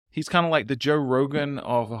He's kind of like the Joe Rogan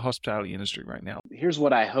of the hospitality industry right now. Here's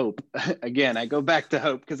what I hope. Again, I go back to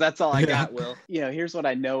hope because that's all I Yeah. got, Will. Here's what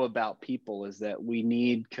I know about people is that we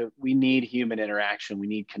need human interaction. We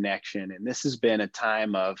need connection. And this has been a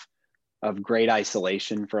time of great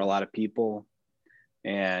isolation for a lot of people.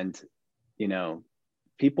 And,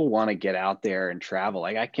 people want to get out there and travel.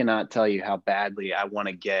 Like, I cannot tell you how badly I want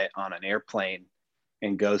to get on an airplane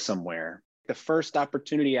and go somewhere. The first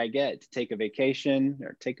opportunity I get to take a vacation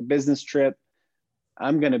or take a business trip,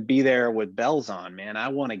 I'm going to be there with bells on, man. I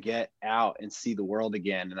want to get out and see the world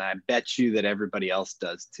again. And I bet you that everybody else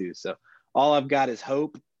does too. So all I've got is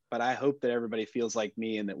hope, but I hope that everybody feels like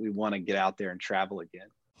me and that we want to get out there and travel again.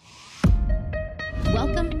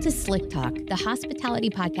 Welcome to Slick Talk, the hospitality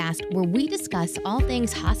podcast where we discuss all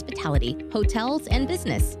things hospitality, hotels, and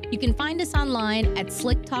business. You can find us online at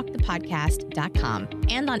slicktalkthepodcast.com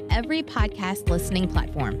and on every podcast listening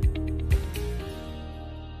platform.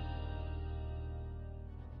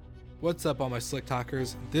 What's up, all my Slick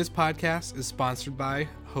Talkers? This podcast is sponsored by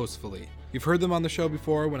Hostfully. You've heard them on the show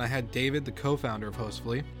before when I had David, the co-founder of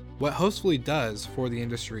Hostfully. What Hostfully does for the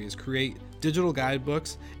industry is create digital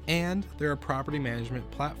guidebooks, and they're a property management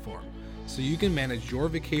platform. So you can manage your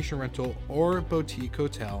vacation rental or boutique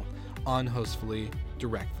hotel on Hostfully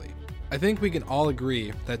directly. I think we can all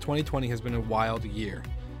agree that 2020 has been a wild year,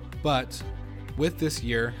 but with this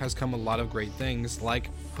year has come a lot of great things like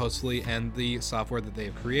Hostfully and the software that they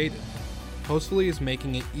have created. Hostfully is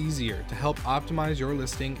making it easier to help optimize your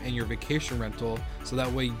listing and your vacation rental so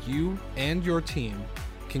that way you and your team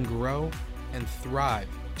can grow and thrive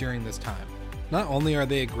during this time. Not only are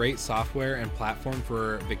they a great software and platform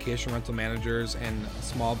for vacation rental managers and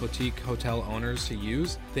small boutique hotel owners to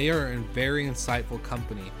use, they are a very insightful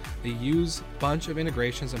company. They use a bunch of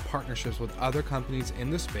integrations and partnerships with other companies in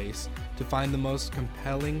the space to find the most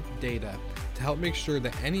compelling data to help make sure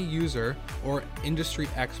that any user or industry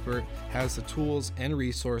expert has the tools and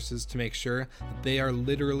resources to make sure that they are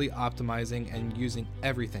literally optimizing and using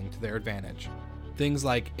everything to their advantage. Things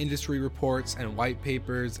like industry reports and white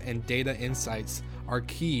papers and data insights are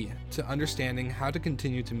key to understanding how to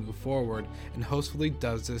continue to move forward, and Hostfully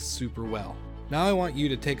does this super well. Now I want you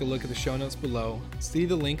to take a look at the show notes below, see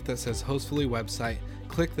the link that says Hostfully website,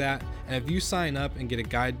 click that, and if you sign up and get a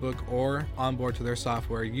guidebook or onboard to their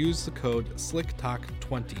software, use the code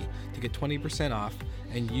SlickTalk20 to get 20% off,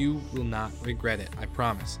 and you will not regret it, I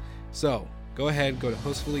promise. So go ahead, go to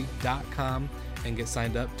hostfully.com and get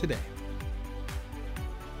signed up today.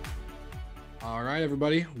 All right,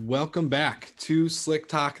 everybody, welcome back to Slick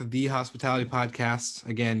Talk, the hospitality podcast.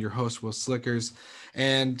 Again, your host, Will Slickers.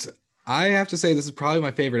 And I have to say, this is probably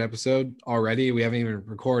my favorite episode already. We haven't even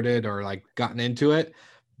recorded or gotten into it,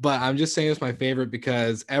 but I'm just saying it's my favorite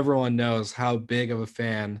because everyone knows how big of a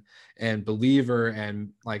fan and believer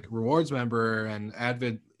and rewards member and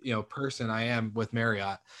avid, person I am with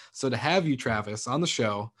Marriott. So to have you, Travis, on the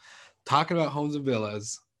show talking about homes and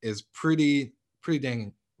villas is pretty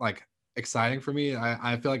dang exciting for me.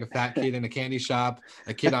 I feel like a fat kid in a candy shop,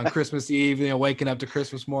 a kid on Christmas Eve, waking up to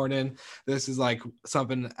Christmas morning. This is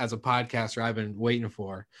something as a podcaster I've been waiting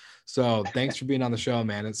for. So thanks for being on the show,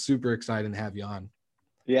 man. It's super exciting to have you on.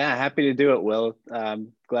 Yeah, happy to do it, Will.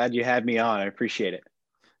 Glad you had me on. I appreciate it.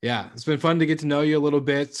 Yeah, it's been fun to get to know you a little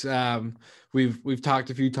bit. We've talked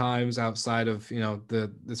a few times outside of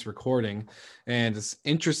this recording, and it's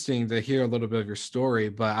interesting to hear a little bit of your story.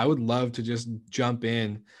 But I would love to just jump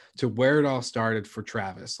in to where it all started for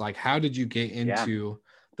Travis. How did you get into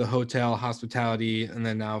the hotel hospitality, and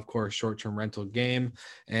then now, of course, short-term rental game?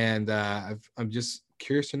 And I'm just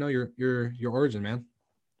curious to know your origin, man.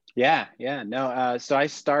 Yeah, no. So I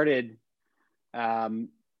started a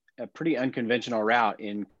pretty unconventional route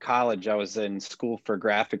in college. I was in school for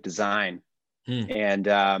graphic design. And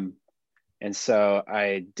so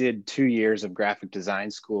I did 2 years of graphic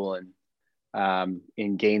design school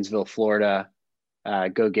in Gainesville, Florida.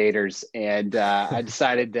 Go Gators. And I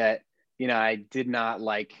decided that, I did not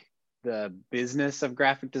like the business of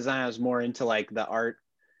graphic design. I was more into the art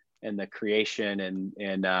and the creation.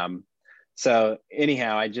 And so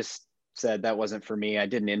anyhow, I just said that wasn't for me. I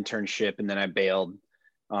did an internship and then I bailed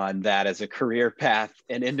on that as a career path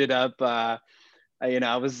and ended up, I'm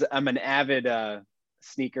an avid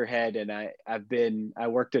sneakerhead, and I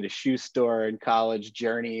worked at a shoe store in college,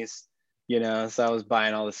 Journeys, so I was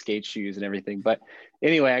buying all the skate shoes and everything. But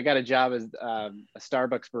anyway, I got a job as a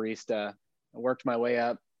Starbucks barista. I worked my way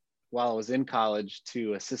up while I was in college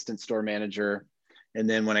to assistant store manager. And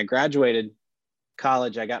then when I graduated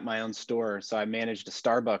college, I got my own store. So I managed a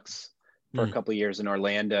Starbucks for a couple of years in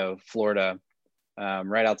Orlando, Florida,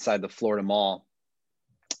 right outside the Florida Mall.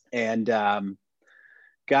 And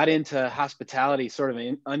got into hospitality sort of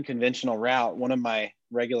an unconventional route. One of my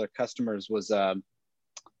regular customers was an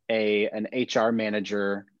HR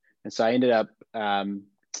manager. And so I ended up,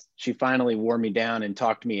 she finally wore me down and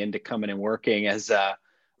talked me into coming and working as a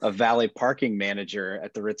valet parking manager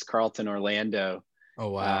at the Ritz-Carlton Orlando. Oh,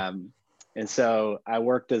 wow. And so I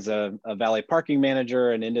worked as a valet parking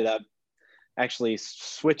manager and ended up actually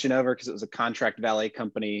switching over because it was a contract valet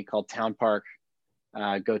company called Town Park,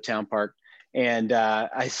 Go Town Park. And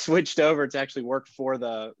I switched over to actually work for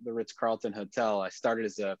the Ritz-Carlton Hotel. I started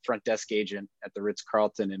as a front desk agent at the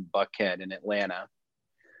Ritz-Carlton in Buckhead in Atlanta,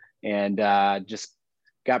 and just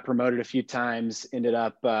got promoted a few times, ended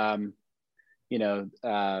up, front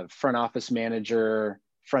office manager,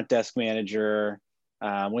 front desk manager,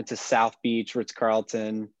 went to South Beach,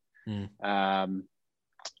 Ritz-Carlton,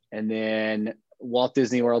 and then Walt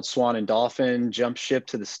Disney World, Swan and Dolphin, jumped ship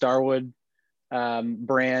to the Starwood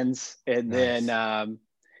brands. And nice. Then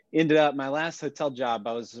ended up my last hotel job,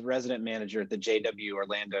 I was a resident manager at the JW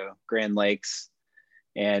Orlando Grand Lakes.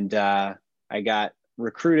 And I got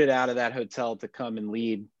recruited out of that hotel to come and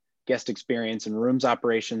lead guest experience and rooms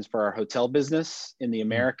operations for our hotel business in the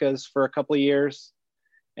Americas for a couple of years.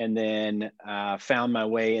 And then found my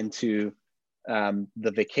way into the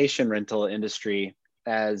vacation rental industry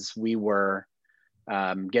as we were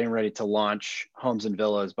getting ready to launch Homes and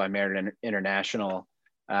Villas by Marriott International.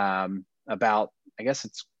 About, I guess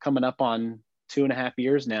it's coming up on 2.5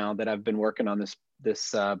 years now that I've been working on this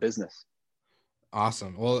business.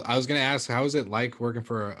 Awesome. Well, I was going to ask, how is it like working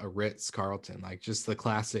for a Ritz-Carlton, like just the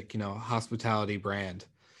classic, hospitality brand?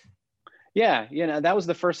 Yeah. That was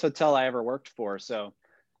the first hotel I ever worked for. So,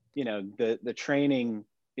 the training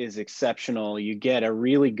is exceptional. You get a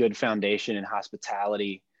really good foundation in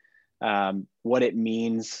hospitality, what it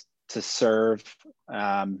means to serve,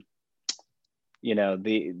 the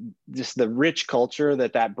rich culture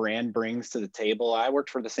that brand brings to the table. I worked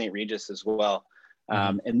for the St. Regis as well.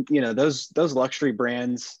 And those luxury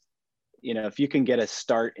brands, if you can get a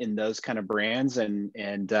start in those kind of brands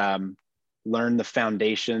and learn the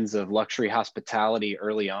foundations of luxury hospitality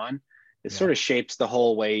early on, it sort of shapes the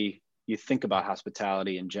whole way you think about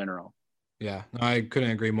hospitality in general. Yeah, no, I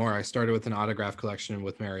couldn't agree more. I started with an autograph collection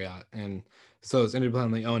with Marriott, and so it's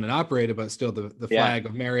independently owned and operated, but still the flag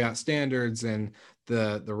of Marriott standards and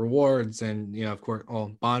the rewards, and of course,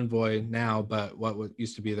 Bonvoy now, but what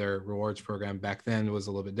used to be their rewards program back then was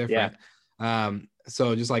a little bit different.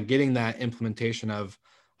 So just like getting that implementation of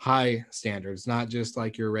high standards, not just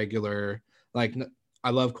like your regular, like I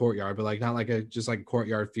love Courtyard, but like not like just like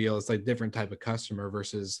Courtyard feel. It's like different type of customer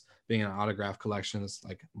versus being an autograph collection. It's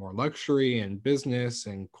like more luxury and business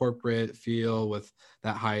and corporate feel with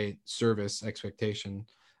that high service expectation.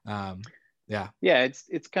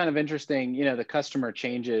 It's kind of interesting. The customer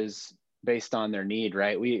changes based on their need,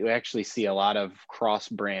 right? We actually see a lot of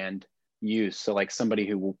cross-brand use. So like somebody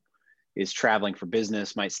who is traveling for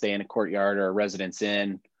business might stay in a Courtyard or a Residence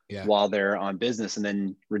Inn while they're on business, and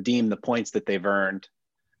then redeem the points that they've earned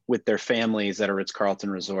with their families at a Ritz-Carlton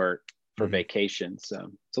resort for vacation.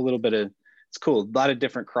 So it's cool. A lot of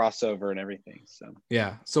different crossover and everything.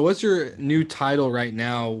 So what's your new title right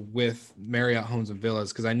now with Marriott Homes and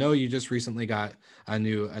Villas? Because I know you just recently got a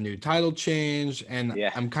new title change, and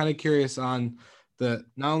I'm kind of curious on not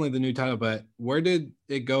only the new title, but where did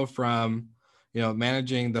it go from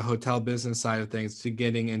managing the hotel business side of things to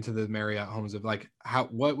getting into the Marriott Homes of, like,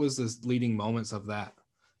 what was the leading moments of that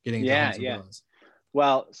getting into Homes and Villas?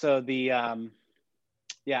 Well, so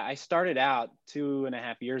I started out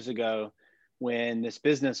 2.5 years ago when this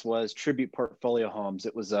business was Tribute Portfolio Homes.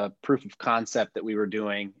 It was a proof of concept that we were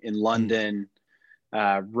doing in London,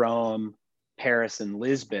 Rome, Paris, and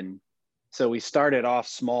Lisbon. So we started off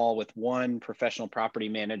small with one professional property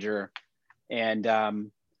manager. And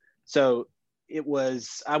so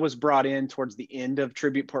I was brought in towards the end of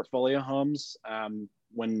Tribute Portfolio Homes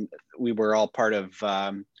when we were all part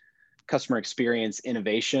of customer experience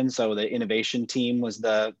innovation. So the innovation team was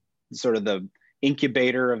the sort of the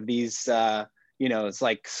incubator of these, it's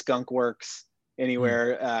like Skunk Works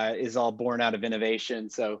anywhere is all born out of innovation.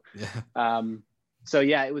 So,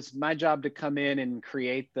 it was my job to come in and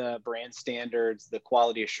create the brand standards, the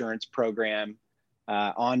quality assurance program,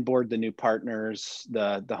 onboard the new partners,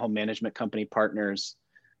 the home management company partners,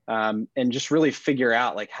 and just really figure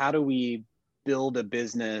out, like, how do we build a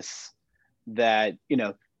business that,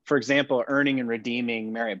 for example, earning and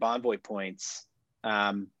redeeming Marriott Bonvoy points.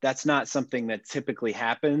 That's not something that typically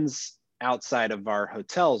happens outside of our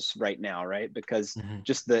hotels right now, right? Because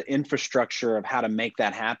just the infrastructure of how to make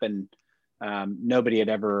that happen, nobody had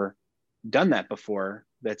ever done that before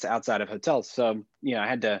that's outside of hotels. So, I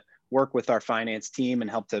had to work with our finance team and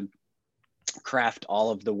help to craft all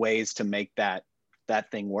of the ways to make that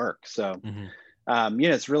thing work. So,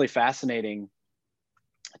 it's really fascinating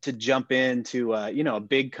to jump into, a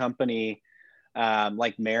big company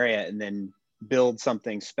like Marriott and then build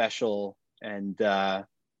something special and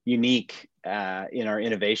unique in our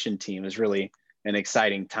innovation team. Is really an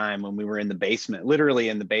exciting time when we were in the basement, literally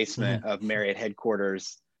in the basement of Marriott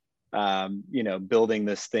headquarters, building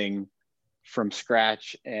this thing from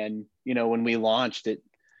scratch. And, when we launched it,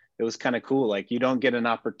 it was kind of cool. Like, you don't get an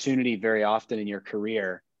opportunity very often in your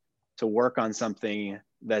career to work on something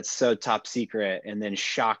that's so top secret and then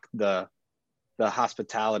shock the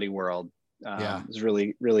hospitality world. It was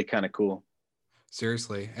really, really kind of cool.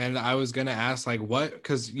 Seriously. And I was going to ask, like,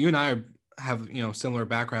 because you and I have, similar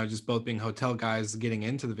background, just both being hotel guys getting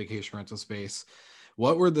into the vacation rental space.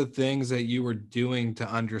 What were the things that you were doing to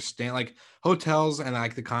understand, like, hotels and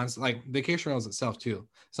like the concept, like vacation rentals itself too?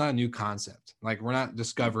 It's not a new concept. Like, we're not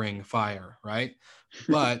discovering fire, right?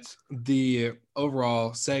 But the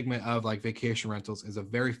overall segment of like vacation rentals is a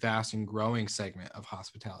very fast and growing segment of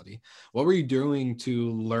hospitality. What were you doing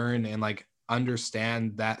to learn and like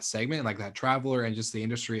understand that segment, like that traveler and just the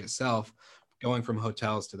industry itself, going from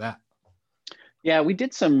hotels to that? Yeah, we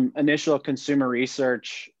did some initial consumer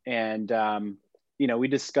research, and we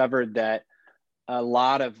discovered that a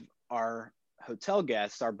lot of our hotel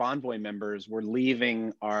guests, our Bonvoy members, were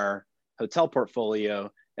leaving our hotel portfolio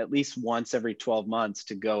at least once every 12 months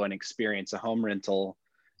to go and experience a home rental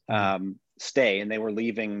stay. And they were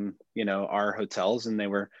leaving, our hotels, and they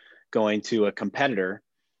were going to a competitor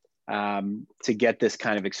to get this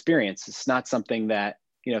kind of experience. It's not something that,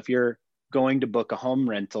 if you're going to book a home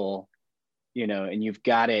rental, and you've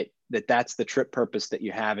got it, that's the trip purpose that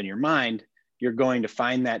you have in your mind, you're going to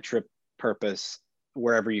find that trip purpose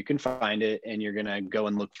wherever you can find it, and you're going to go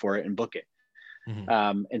and look for it and book it.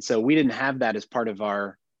 And so we didn't have that as part of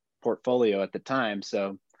our portfolio at the time.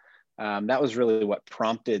 So that was really what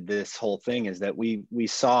prompted this whole thing, is that we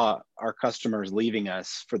saw our customers leaving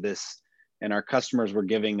us for this, and our customers were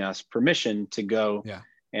giving us permission to go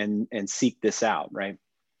and seek this out. Right.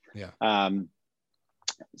 Yeah.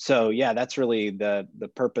 So yeah, that's really the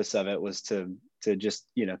purpose of it, was to just,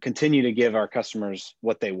 continue to give our customers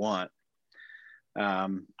what they want.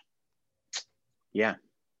 Yeah.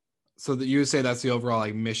 So that you would say that's the overall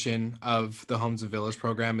like mission of the Homes and Villas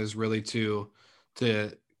program, is really to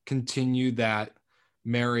continue that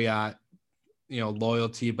Marriott,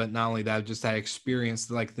 loyalty, but not only that, just that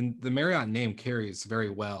experience. Like the Marriott name carries very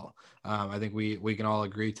well. I think we can all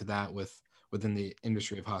agree to that within the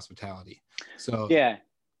industry of hospitality. So yeah.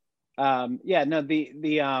 No,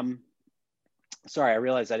 sorry, I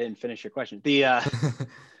realized I didn't finish your question. I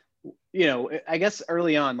guess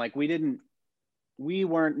early on, like, we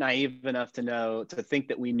weren't naive enough to think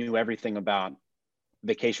that we knew everything about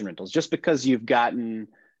vacation rentals. Just because you've gotten,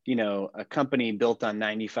 a company built on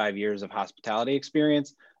 95 years of hospitality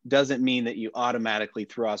experience doesn't mean that you automatically,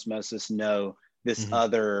 through osmosis, know this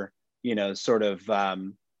other, sort of,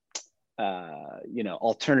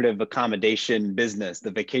 alternative accommodation business, the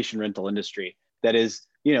vacation rental industry. That is,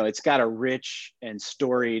 it's got a rich and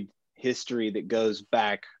storied history that goes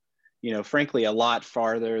back, frankly, a lot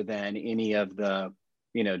farther than any of the,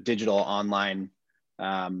 digital online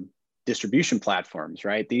distribution platforms,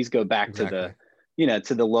 right? These go back to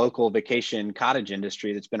the local vacation cottage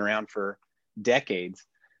industry that's been around for decades.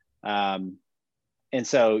 And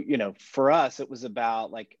so, for us, it was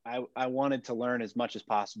about, like, I wanted to learn as much as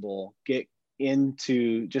possible, get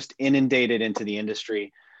just inundated into the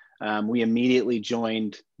industry. We immediately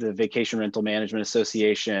joined the Vacation Rental Management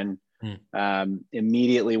Association,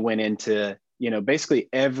 immediately went into, basically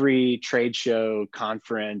every trade show,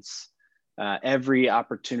 conference, every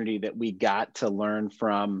opportunity that we got to learn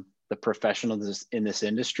from the professionals in this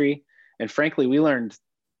industry. And frankly, we learned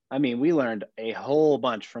a whole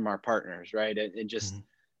bunch from our partners, right? And just,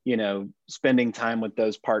 spending time with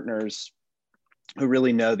those partners who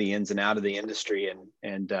really know the ins and out of the industry.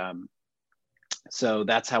 And so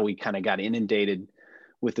that's how we kind of got inundated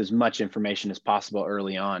with as much information as possible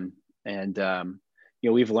early on. And,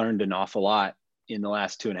 we've learned an awful lot in the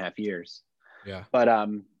last 2.5 years. Yeah. But,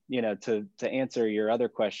 to answer your other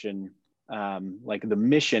question, like, the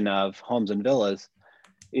mission of Homes and Villas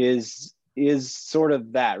is sort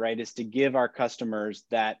of that, right? Is to give our customers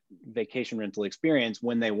that vacation rental experience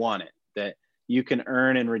when they want it, that you can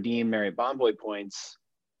earn and redeem Marriott Bonvoy points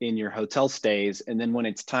in your hotel stays. And then when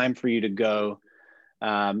it's time for you to go,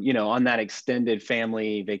 on that extended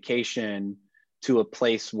family vacation to a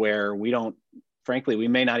place where we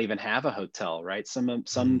may not even have a hotel, right?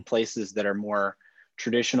 Some places that are more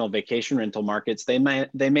traditional vacation rental markets, they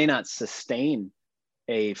may not sustain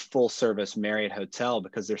a full service Marriott hotel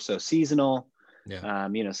because they're so seasonal. Yeah.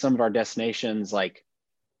 Some of our destinations, like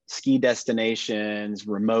ski destinations,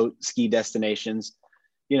 remote ski destinations,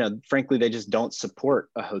 frankly, they just don't support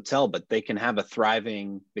a hotel, but they can have a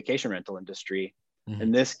thriving vacation rental industry. Mm-hmm.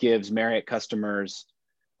 And this gives Marriott customers,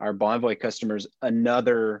 our Bonvoy customers,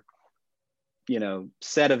 another,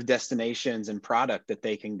 set of destinations and product that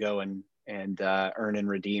they can go and earn and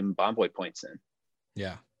redeem Bonvoy points in.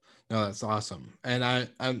 Yeah, no, that's awesome. And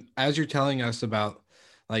I'm as you're telling us about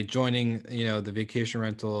like joining, the Vacation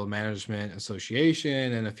Rental Management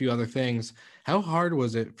Association and a few other things, how hard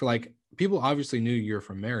was it for, like, people obviously knew you're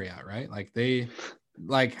from Marriott, right?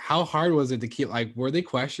 Like how hard was it to keep, like, were they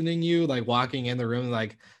questioning you, like walking in the room,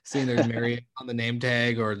 like seeing there's Marriott on the name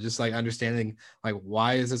tag, or just like understanding, like,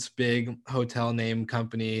 why is this big hotel name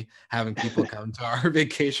company having people come to our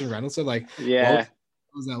vacation rental? So like, yeah, what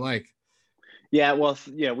was that like? Yeah, well,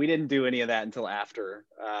 we didn't do any of that until after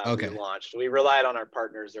we launched. We relied on our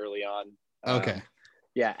partners early on. Okay.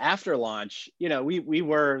 Yeah, after launch, we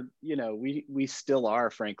were, we still are,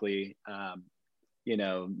 frankly,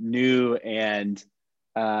 new and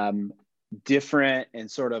different,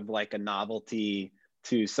 and sort of like a novelty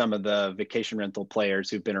to some of the vacation rental players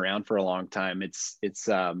who've been around for a long time. It's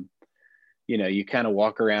you kind of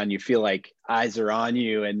walk around, you feel like eyes are on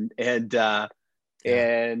you, and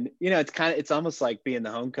it's almost like being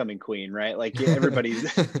the homecoming queen, right? Like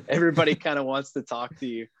everybody kind of wants to talk to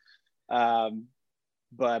you. So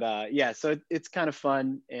it's kind of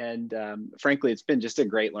fun. And frankly, it's been just a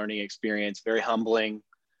great learning experience, very humbling.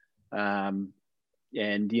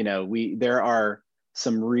 There are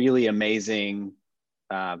some really amazing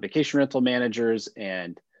vacation rental managers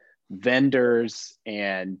and vendors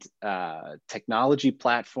and technology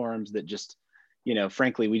platforms that just,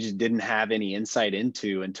 frankly, we just didn't have any insight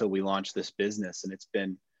into until we launched this business. And it's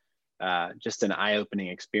been just an eye-opening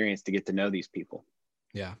experience to get to know these people.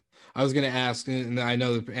 Yeah. I was going to ask, and I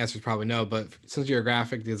know the answer is probably no, but since you're a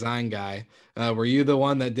graphic design guy, were you the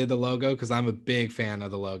one that did the logo? Because I'm a big fan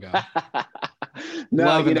of the logo. No,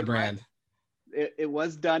 loving the brand. It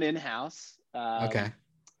was done in-house. Okay.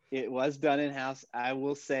 It was done in-house. I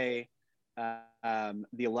will say the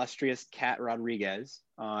illustrious Kat Rodriguez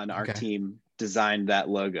on our team designed that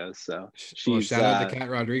logo. So shout out to Kat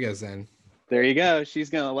Rodriguez then. There you go. She's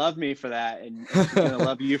going to love me for that. And she's going to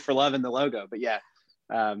love you for loving the logo. But yeah,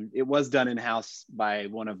 it was done in-house by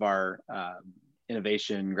one of our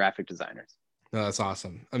innovation graphic designers. No, that's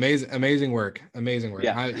awesome. Amazing work.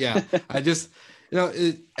 Yeah. I just, I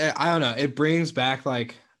don't know. It brings back,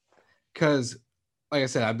 like, cause like I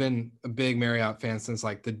said, I've been a big Marriott fan since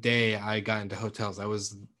like the day I got into hotels.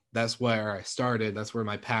 That's where I started. That's where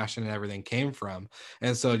my passion and everything came from.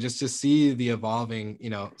 And so just to see the evolving,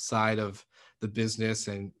 side of the business,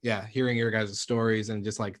 and hearing your guys' stories and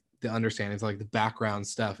just like the understanding, like the background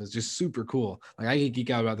stuff is just super cool. Like I could geek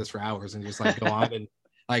out about this for hours and just like go on, and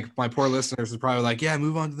like my poor listeners is probably like,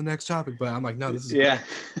 move on to the next topic. But I'm like, no, this is great.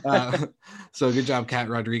 So good job, Kat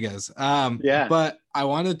Rodriguez. But I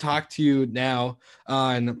want to talk to you now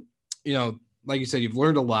on, like you said, you've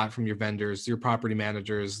learned a lot from your vendors, your property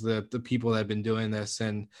managers, the people that have been doing this.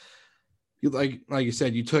 And like you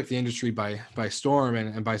said, you took the industry by storm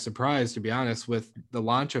and by surprise, to be honest, with the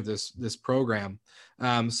launch of this program.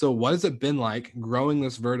 So what has it been like growing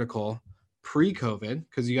this vertical pre-COVID?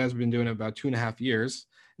 Because you guys have been doing it about 2.5 years.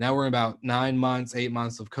 Now we're in about 8 months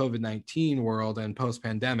of COVID-19 world and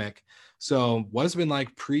post-pandemic. So what has it been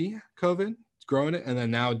like pre-COVID growing it, and then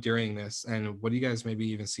now during this? And what do you guys maybe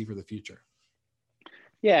even see for the future?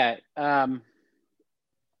 Yeah.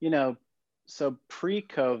 So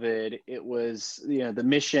pre-COVID, it was, the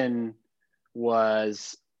mission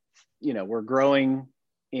was, we're growing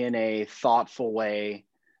in a thoughtful way.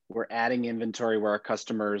 We're adding inventory where our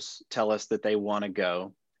customers tell us that they want to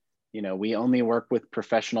go. We only work with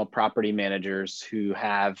professional property managers who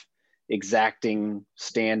have exacting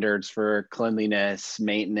standards for cleanliness,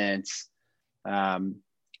 maintenance,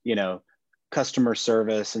 customer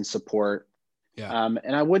service and support. Yeah.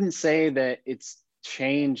 And I wouldn't say that it's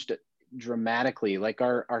changed dramatically. Like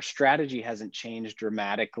our strategy hasn't changed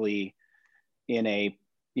dramatically in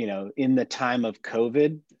the time of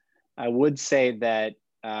COVID. I would say that,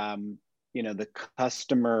 the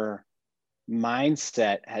customer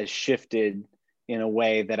mindset has shifted in a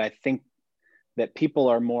way that I think that people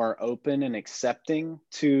are more open and accepting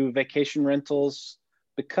to vacation rentals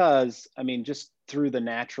because, just through the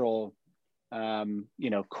natural,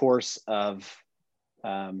 course of,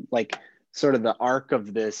 sort of the arc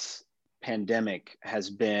of this pandemic has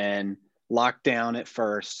been lockdown at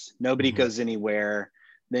first. Nobody goes anywhere.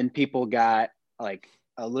 then people got like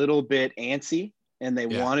a little bit antsy and they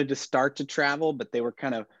wanted to start to travel, but they were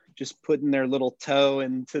kind of just putting their little toe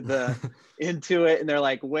into it. And they're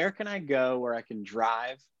like, where can I go where I can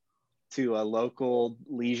drive to a local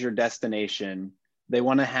leisure destination? They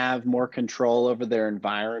want to have more control over their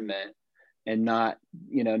environment and not,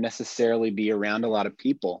 necessarily be around a lot of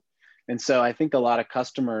people. And so I think a lot of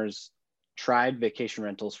customers tried vacation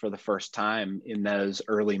rentals for the first time in those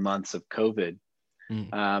early months of COVID.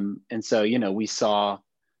 And so, we saw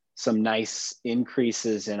some nice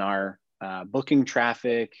increases in our booking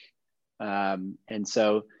traffic. And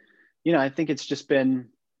so, I think it's just been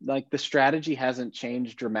like the strategy hasn't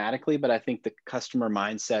changed dramatically, but I think the customer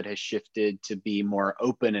mindset has shifted to be more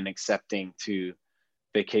open and accepting to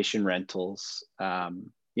vacation rentals.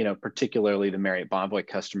 Particularly the Marriott Bonvoy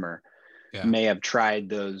customer may have tried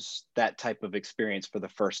that type of experience for the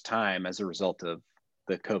first time as a result of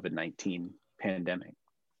the COVID-19 pandemic.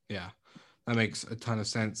 Yeah, that makes a ton of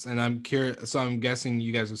sense. And I'm curious, so I'm guessing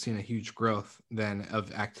you guys have seen a huge growth then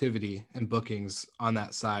of activity and bookings on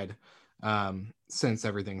that side since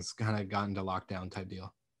everything's kind of gotten to lockdown type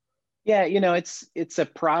deal. Yeah, it's a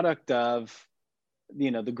product of,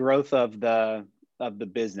 the growth of the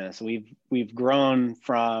business. We've grown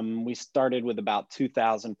from, we started with about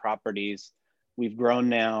 2,000 properties. We've grown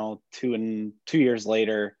now 2 years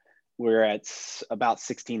later, we're at about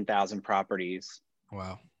 16,000 properties.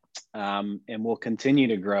 Wow. And we'll continue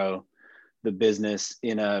to grow the business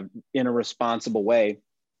in a responsible way.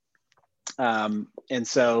 And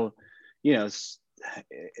so,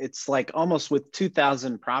 it's like almost with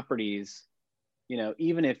 2,000 properties,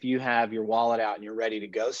 even if you have your wallet out and you're ready to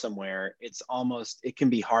go somewhere, it can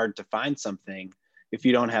be hard to find something if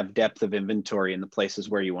you don't have depth of inventory in the places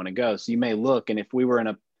where you want to go. So you may look, and if we were in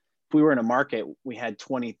a market, we had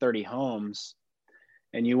 20, 30 homes,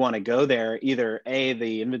 and you want to go there, either A,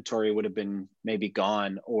 the inventory would have been maybe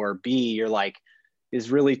gone, or B, you're like,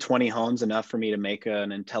 is really 20 homes enough for me to make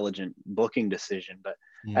an intelligent booking decision? But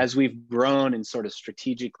as we've grown and sort of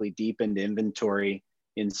strategically deepened inventory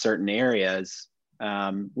in certain areas,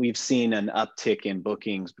 we've seen an uptick in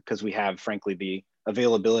bookings because we have, frankly, the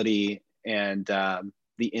availability and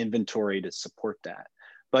the inventory to support that.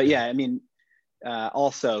 But yeah, I mean,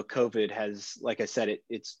 also COVID has, like I said,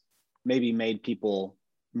 it's maybe made people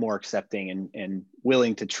more accepting and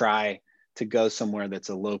willing to try to go somewhere that's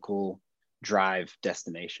a local drive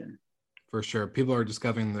destination. For sure. People are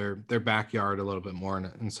discovering their backyard a little bit more,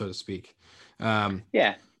 and so to speak.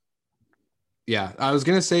 Yeah, I was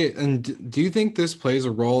going to say, and do you think this plays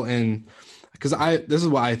a role in, because this is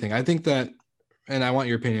what I think that, and I want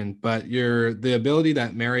your opinion, but the ability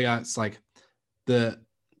that Marriott's like the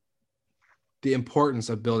importance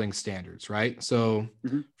of building standards, right? So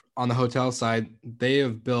on the hotel side, they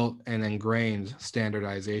have built an ingrained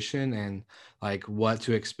standardization and like what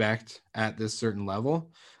to expect at this certain level.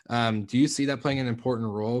 Do you see that playing an important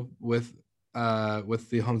role with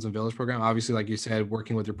the Homes and Villas program? Obviously, like you said,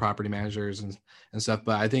 working with your property managers and stuff,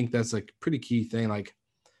 but I think that's a pretty key thing. Like,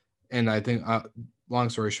 and I think long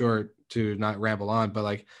story short, to not ramble on, but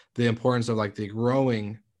like the importance of like the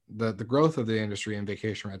growth of the industry in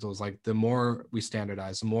vacation rentals, like the more we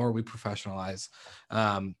standardize, the more we professionalize,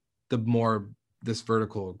 the more this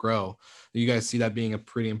vertical will grow. You guys see that being a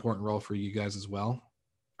pretty important role for you guys as well?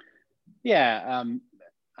 Yeah.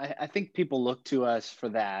 I think people look to us for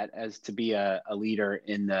that as to be a leader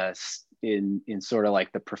in sort of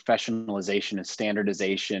like the professionalization and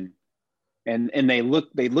standardization. And they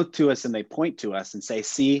look to us and they point to us and say,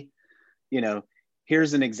 see,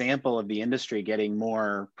 here's an example of the industry getting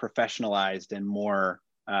more professionalized and more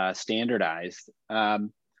standardized. The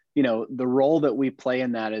role that we play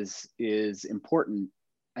in that is important.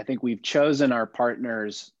 I think we've chosen our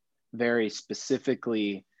partners very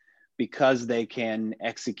specifically because they can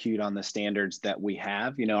execute on the standards that we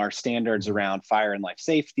have. Our standards around fire and life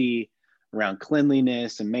safety, around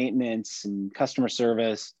cleanliness and maintenance and customer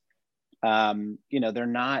service, they're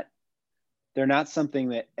not something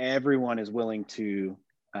that everyone is willing to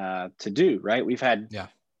do, right? We've had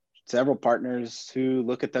several partners who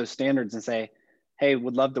look at those standards and say, hey,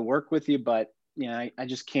 would love to work with you, but I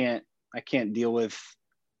just can't deal with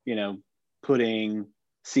putting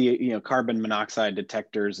carbon monoxide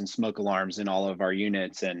detectors and smoke alarms in all of our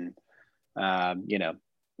units and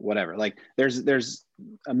whatever. Like there's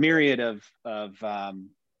a myriad of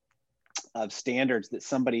standards that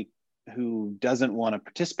somebody who doesn't want to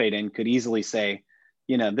participate in could easily say,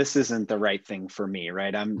 this isn't the right thing for me,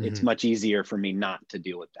 right? It's much easier for me not to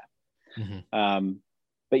deal with that.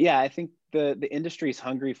 But yeah, I think the industry is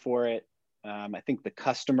hungry for it. I think the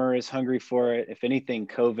customer is hungry for it. If anything,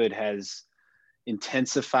 COVID has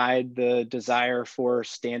intensified the desire for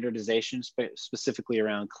standardization, specifically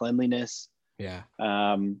around cleanliness. Yeah.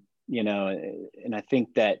 You know, and I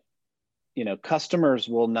think that, you know, customers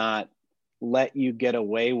will not let you get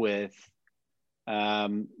away with,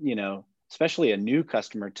 you know, especially a new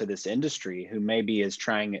customer to this industry who maybe is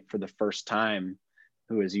trying it for the first time,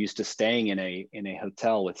 who is used to staying in a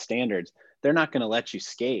hotel with standards. They're not going to let you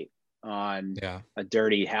skate on a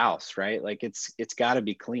dirty house, right? Like it's got to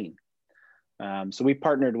be clean. So we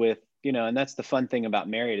partnered with, you know, and that's the fun thing about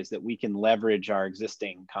Marriott, is that we can leverage our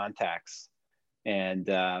existing contacts and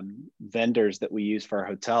vendors that we use for our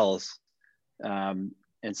hotels. And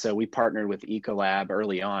so we partnered with Ecolab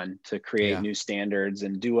early on to create new standards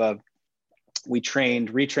and we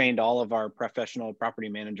retrained all of our professional property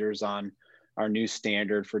managers on our new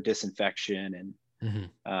standard for disinfection. And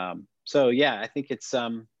so, yeah, I think it's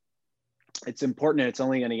important, and it's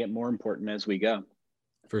only going to get more important as we go.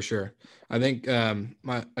 For sure. I think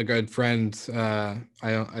a good friend,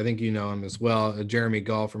 I think you know him as well, Jeremy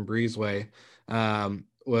Gull from Breezeway,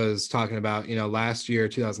 was talking about, you know, last year,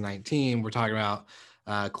 2019, we're talking about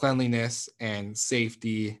cleanliness and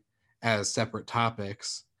safety as separate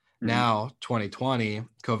topics. Now, 2020,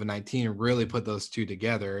 COVID-19 really put those two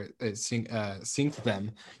together. It synced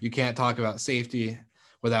them. You can't talk about safety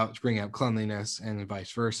without bringing up cleanliness and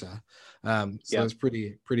vice versa. So it's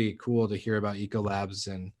pretty cool to hear about Ecolabs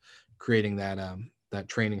and creating that that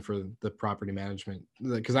training for the property management.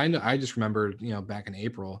 Because I just remember, you know, back in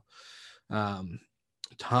April,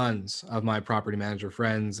 tons of my property manager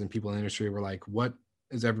friends and people in the industry were like, what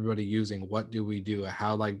is everybody using? What do we do?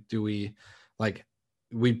 How do we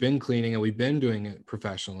we've been cleaning and we've been doing it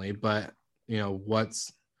professionally, but you know,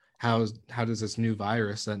 how does this new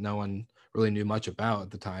virus that no one really knew much about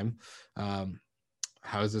at the time,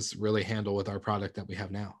 how does this really handle with our product that we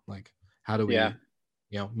have now? Like, how do we,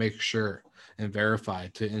 you know, make sure and verify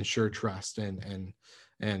to ensure trust and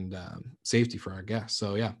safety for our guests?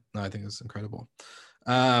 So yeah, no, I think it's incredible.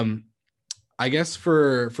 I guess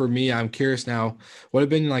for me, I'm curious now, what have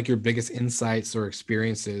been like your biggest insights or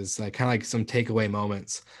experiences, like kind of like some takeaway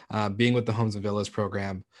moments, being with the Homes and Villas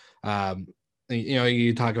program? You know,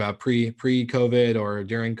 you talk about pre-COVID or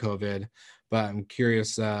during COVID, but I'm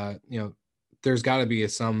curious, you know, there's got to be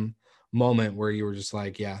some moment where you were just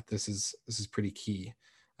like, yeah, this is pretty key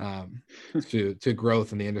to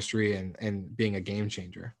growth in the industry and being a game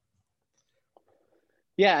changer.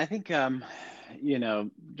 Yeah, I think, you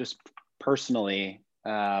know, just personally,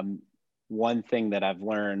 one thing that I've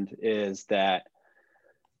learned is that,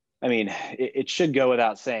 I mean, it should go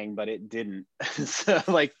without saying, but it didn't. So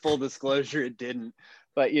like, full disclosure, it didn't.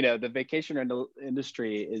 But, you know, the vacation rental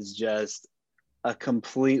industry is just a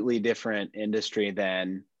completely different industry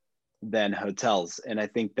than hotels. And I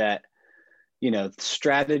think that, you know,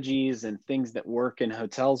 strategies and things that work in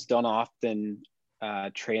hotels don't often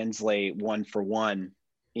translate one for one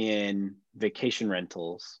in vacation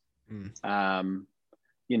rentals.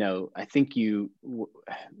 You know, I think you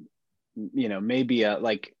know, maybe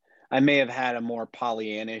like I may have had a more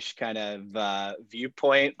Pollyannish kind of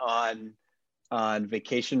viewpoint on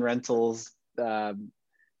vacation rentals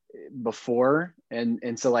before,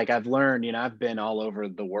 and so like I've learned, you know, I've been all over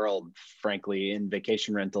the world, frankly, in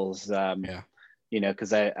vacation rentals. You know,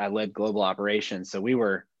 because I led global operations, so we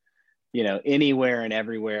were, you know, anywhere and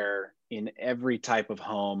everywhere in every type of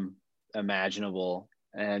home imaginable.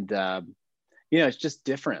 And you know, it's just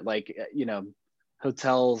different. Like, you know,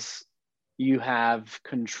 hotels, you have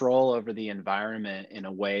control over the environment in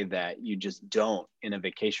a way that you just don't in a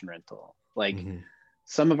vacation rental. Like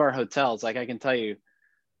some of our hotels, like I can tell you,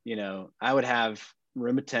 you know, I would have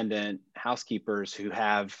room attendant housekeepers who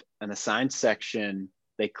have an assigned section.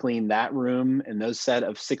 They clean that room and those set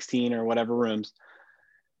of 16 or whatever rooms.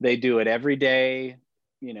 They do it every day,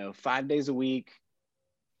 you know, 5 days a week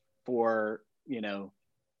for, you know,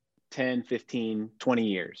 10, 15, 20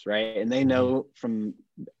 years, right? And they know from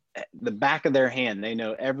the back of their hand, they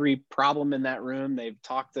know every problem in that room.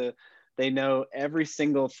 They know every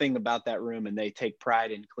single thing about that room, and they take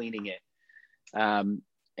pride in cleaning it.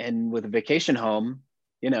 And with a vacation home,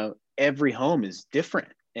 you know, every home is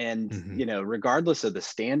different. And, you know, regardless of the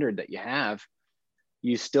standard that you have,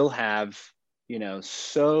 you still have, you know,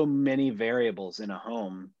 so many variables in a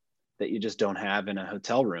home that you just don't have in a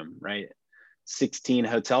hotel room, right? 16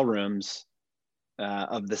 hotel rooms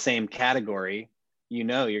of the same category, you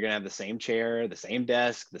know, you're going to have the same chair, the same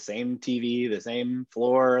desk, the same TV, the same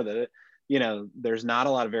floor, you know, there's not a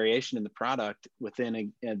lot of variation in the product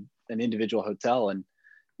within an individual hotel. And,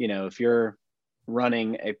 you know, if you're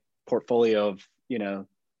running a portfolio of, you know,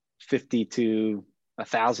 50 to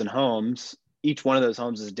 1,000 homes, each one of those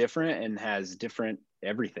homes is different and has different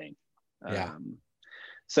everything. Yeah.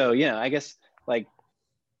 So, I guess like,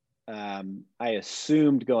 I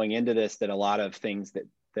assumed going into this that a lot of things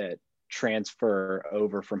that transfer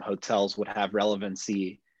over from hotels would have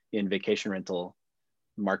relevancy in vacation rental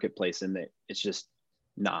marketplace, and that it's just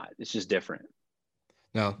not. It's just different.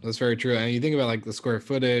 No, that's very true. And you think about like the square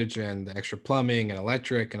footage and the extra plumbing and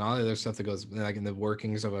electric and all the other stuff that goes like in the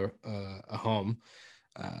workings of a home.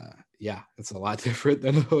 Yeah, it's a lot different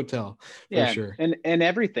than a hotel for sure. And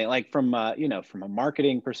everything, like from from a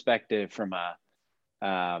marketing perspective, from a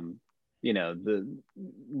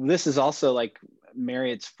this is also like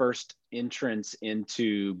Marriott's first entrance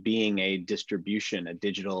into being a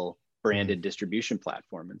digital branded distribution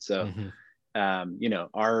platform. And so,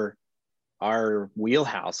 our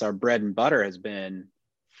wheelhouse, our bread and butter has been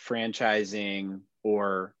franchising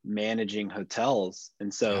or managing hotels.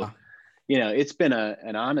 And so, it's been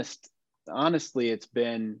honestly, it's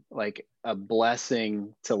been like a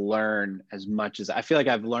blessing to learn as much as I feel like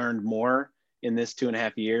I've learned more in this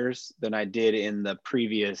 2.5 years than I did in the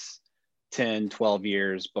previous 10, 12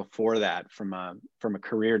 years before that from a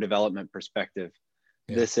career development perspective.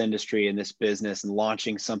 This industry and this business and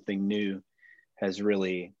launching something new has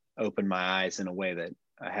really opened my eyes in a way that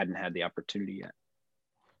I hadn't had the opportunity yet.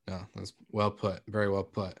 No, that's well put. Very well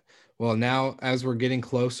put. Well, now as we're getting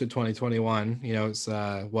close to 2021, it's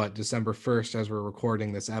December 1st as we're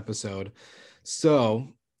recording this episode. So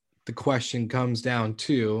the question comes down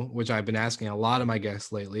to, which I've been asking a lot of my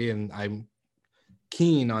guests lately, and I'm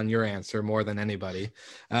keen on your answer more than anybody.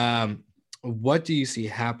 What do you see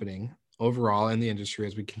happening overall in the industry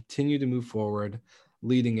as we continue to move forward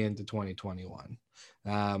leading into 2021?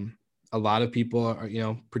 A lot of people are,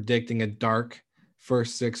 predicting a dark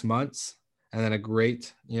first 6 months and then a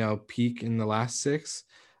great, peak in the last 6.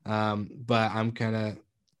 But I'm kind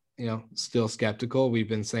of, still skeptical. We've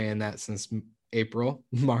been saying that since April,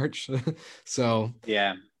 March. So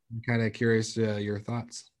yeah, I'm kind of curious your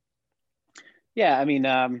thoughts. Yeah, I mean,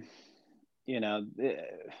 I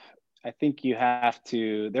think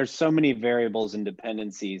there's so many variables and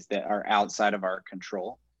dependencies that are outside of our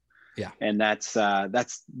control. Yeah. And that's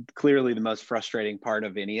clearly the most frustrating part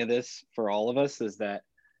of any of this for all of us, is that,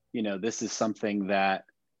 this is something that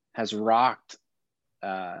has rocked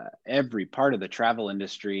every part of the travel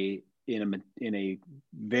industry in a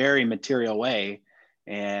very material way.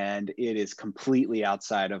 And it is completely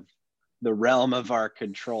outside of the realm of our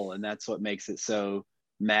control. And that's what makes it so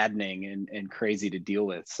maddening and crazy to deal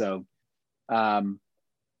with. So,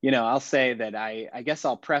 I'll say that I guess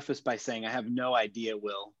I'll preface by saying I have no idea,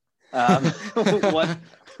 Will,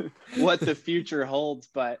 what the future holds,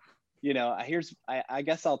 but I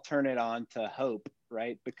guess I'll turn it on to hope,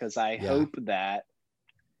 right? Because I hope that,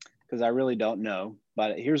 because I really don't know,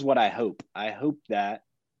 but here's what I hope. I hope that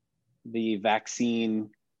the vaccine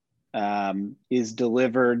is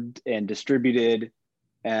delivered and distributed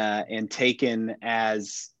and taken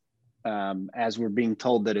as we're being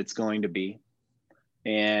told that it's going to be.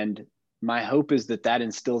 And my hope is that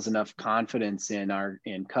instills enough confidence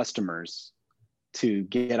in customers to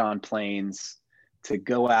get on planes, to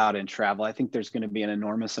go out and travel. I think there's going to be an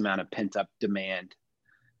enormous amount of pent up demand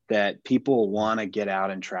that people want to get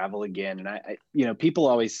out and travel again. And I people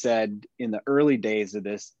always said in the early days of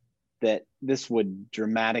this, that this would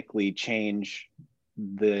dramatically change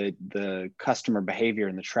the customer behavior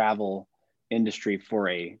in the travel industry for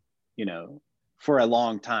a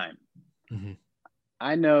long time. Mm-hmm.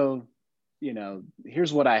 I know,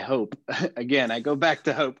 here's what I hope. Again, I go back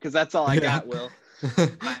to hope because that's all I got, Will.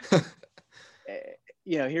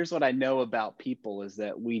 Here's what I know about people is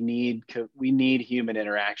that we need human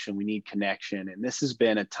interaction. We need connection. And this has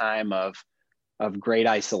been a time of great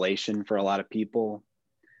isolation for a lot of people.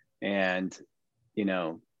 And,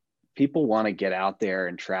 people want to get out there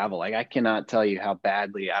and travel. Like, I cannot tell you how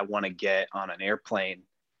badly I want to get on an airplane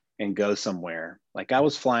and go somewhere. Like, I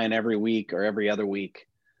was flying every week or every other week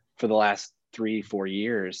for the last 3-4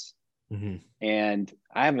 years. Mm-hmm. And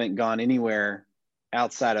I haven't gone anywhere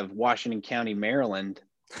outside of Washington County, Maryland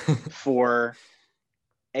for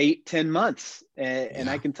 8-10 months. And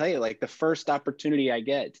I can tell you, like, the first opportunity I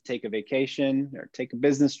get to take a vacation or take a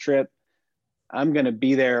business trip, I'm going to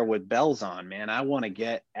be there with bells on, man. I want to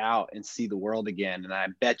get out and see the world again. And I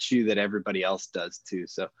bet you that everybody else does too.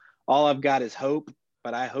 So all I've got is hope,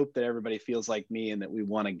 but I hope that everybody feels like me and that we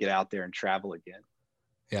want to get out there and travel again.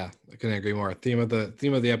 Yeah, I couldn't agree more. Theme of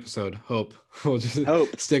the episode, hope. We'll just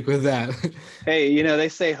hope. Stick with that. Hey, they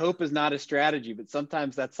say hope is not a strategy, but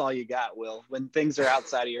sometimes that's all you got, Will. When things are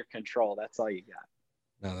outside of your control, that's all you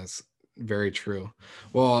got. No, that's very true.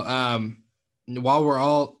 Well, while we're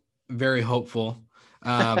all very hopeful.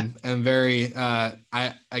 And very,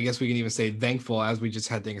 I guess we can even say thankful, as we just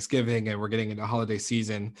had Thanksgiving and we're getting into holiday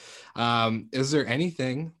season. Is there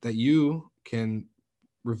anything that you can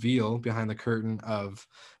reveal behind the curtain of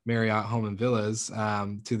Marriott Home and Villas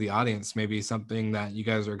to the audience? Maybe something that you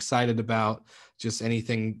guys are excited about, just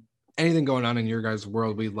anything going on in your guys'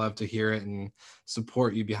 world. We'd love to hear it and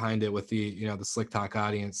support you behind it with the Slick Talk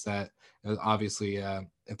audience that obviously,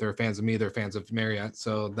 if they're fans of me, they're fans of Marriott.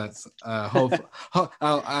 So that's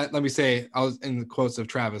let me say, I was in the quotes of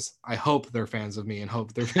Travis, I hope they're fans of me and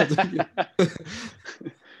hope they're fans of you.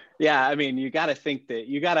 Yeah, I mean, you got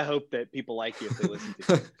to hope that people like you if they listen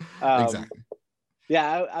to you. Exactly.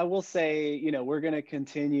 Yeah, I will say, we're going to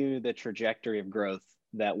continue the trajectory of growth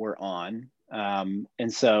that we're on.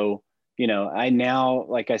 And so, I now,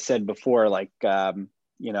 like I said before, I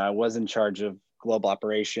was in charge of global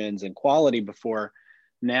operations and quality before.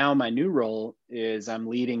 Now my new role is I'm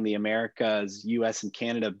leading the Americas, US and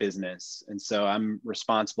Canada business. And so I'm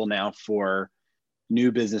responsible now for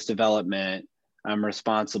new business development. I'm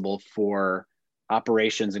responsible for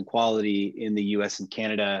operations and quality in the US and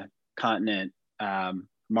Canada continent,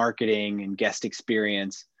 marketing and guest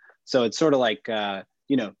experience. So it's sort of like,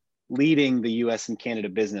 leading the US and Canada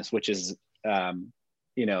business, which is, a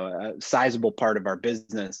sizable part of our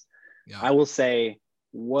business. Yeah. I will say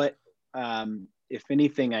what, if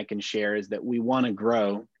anything I can share is that we want to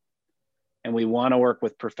grow and we want to work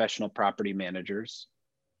with professional property managers.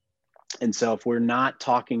 And so if we're not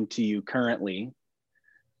talking to you currently,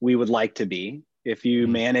 we would like to be. If you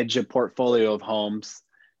manage a portfolio of homes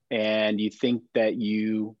and you think that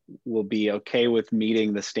you will be okay with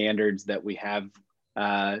meeting the standards that we have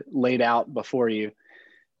laid out before you,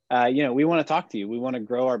 we want to talk to you. We want to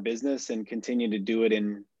grow our business and continue to do it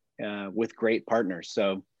with great partners.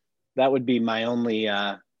 So that would be my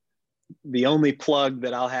the only plug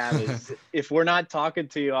that I'll have is if we're not talking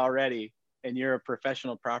to you already and you're a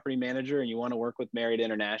professional property manager and you want to work with Marriott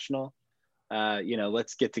International,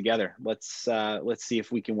 let's get together. Let's see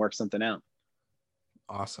if we can work something out.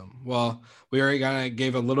 Awesome. Well, we already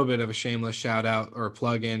gave a little bit of a shameless shout out or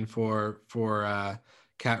plug in for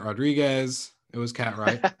Kat Rodriguez. It was Kat,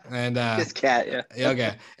 right? And it's Kat, yeah.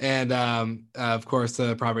 Okay. And of course,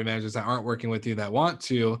 the property managers that aren't working with you that want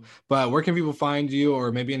to. But where can people find you,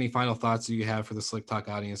 or maybe any final thoughts that you have for the Slick Talk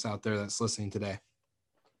audience out there that's listening today?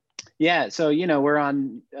 Yeah. So, we're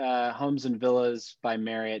on Homes and Villas by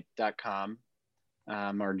Marriott.com,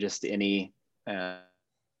 or just any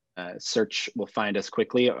search will find us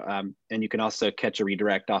quickly. And you can also catch a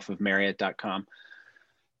redirect off of Marriott.com.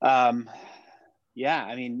 Yeah,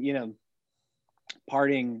 I mean,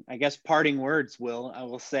 parting words, Will. I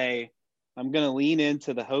will say I'm going to lean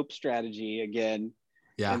into the hope strategy again,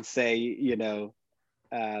 and say,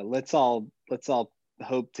 let's all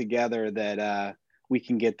hope together that we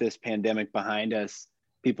can get this pandemic behind us.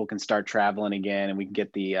 People can start traveling again, and we can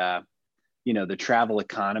get the the travel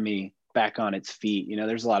economy back on its feet.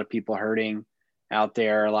 There's a lot of people hurting out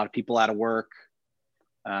there, a lot of people out of work,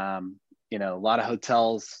 a lot of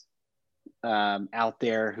hotels out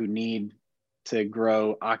there who need to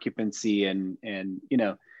grow occupancy and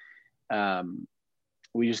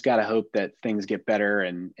we just got to hope that things get better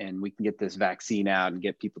and we can get this vaccine out and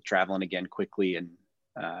get people traveling again quickly and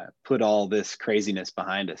put all this craziness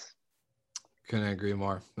behind us. Couldn't agree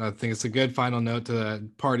more. I think it's a good final note to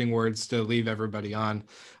parting words to leave everybody on.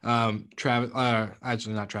 Travis,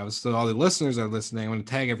 actually not Travis, so all the listeners that are listening, I'm going to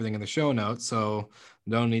tag everything in the show notes. So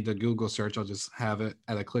don't need to Google search. I'll just have it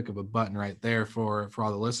at a click of a button right there for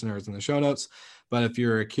all the listeners in the show notes. But if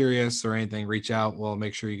you're curious or anything, reach out. We'll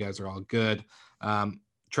make sure you guys are all good.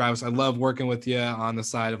 Travis, I love working with you on the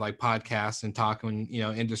side of like podcasts and talking,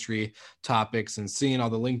 industry topics and seeing all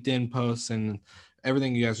the LinkedIn posts and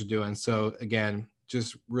everything you guys are doing. So again,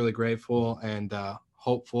 just really grateful and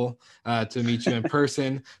hopeful to meet you in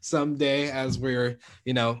person someday as we're,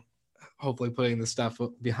 hopefully putting the stuff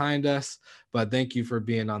behind us. But thank you for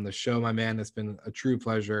being on the show, my man. It's been a true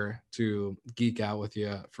pleasure to geek out with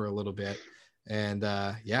you for a little bit. And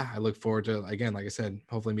I look forward to, again, like I said,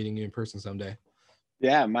 hopefully meeting you in person someday.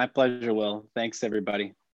 Yeah, my pleasure, Will. Thanks,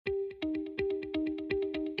 everybody.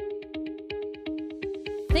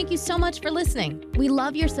 Thank you so much for listening. We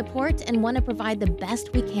love your support and want to provide the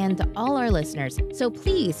best we can to all our listeners. So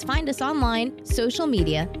please find us online, social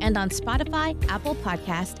media, and on Spotify, Apple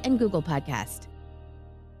Podcast, and Google Podcast.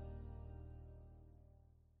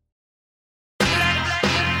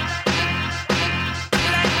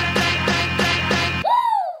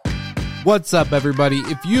 What's up, everybody?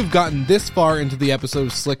 If you've gotten this far into the episode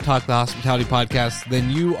of Slick Talk, the Hospitality Podcast, then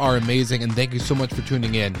you are amazing, and thank you so much for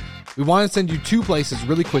tuning in. We want to send you 2 places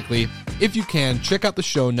really quickly. If you can, check out the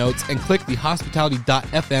show notes and click the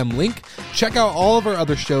hospitality.fm link. Check out all of our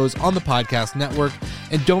other shows on the podcast network.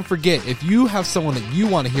 And don't forget, if you have someone that you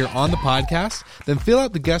want to hear on the podcast, then fill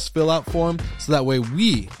out the guest fill out form so that way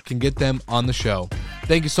we can get them on the show.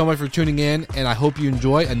 Thank you so much for tuning in, and I hope you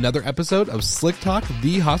enjoy another episode of Slick Talk,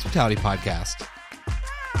 the Hospitality Podcast.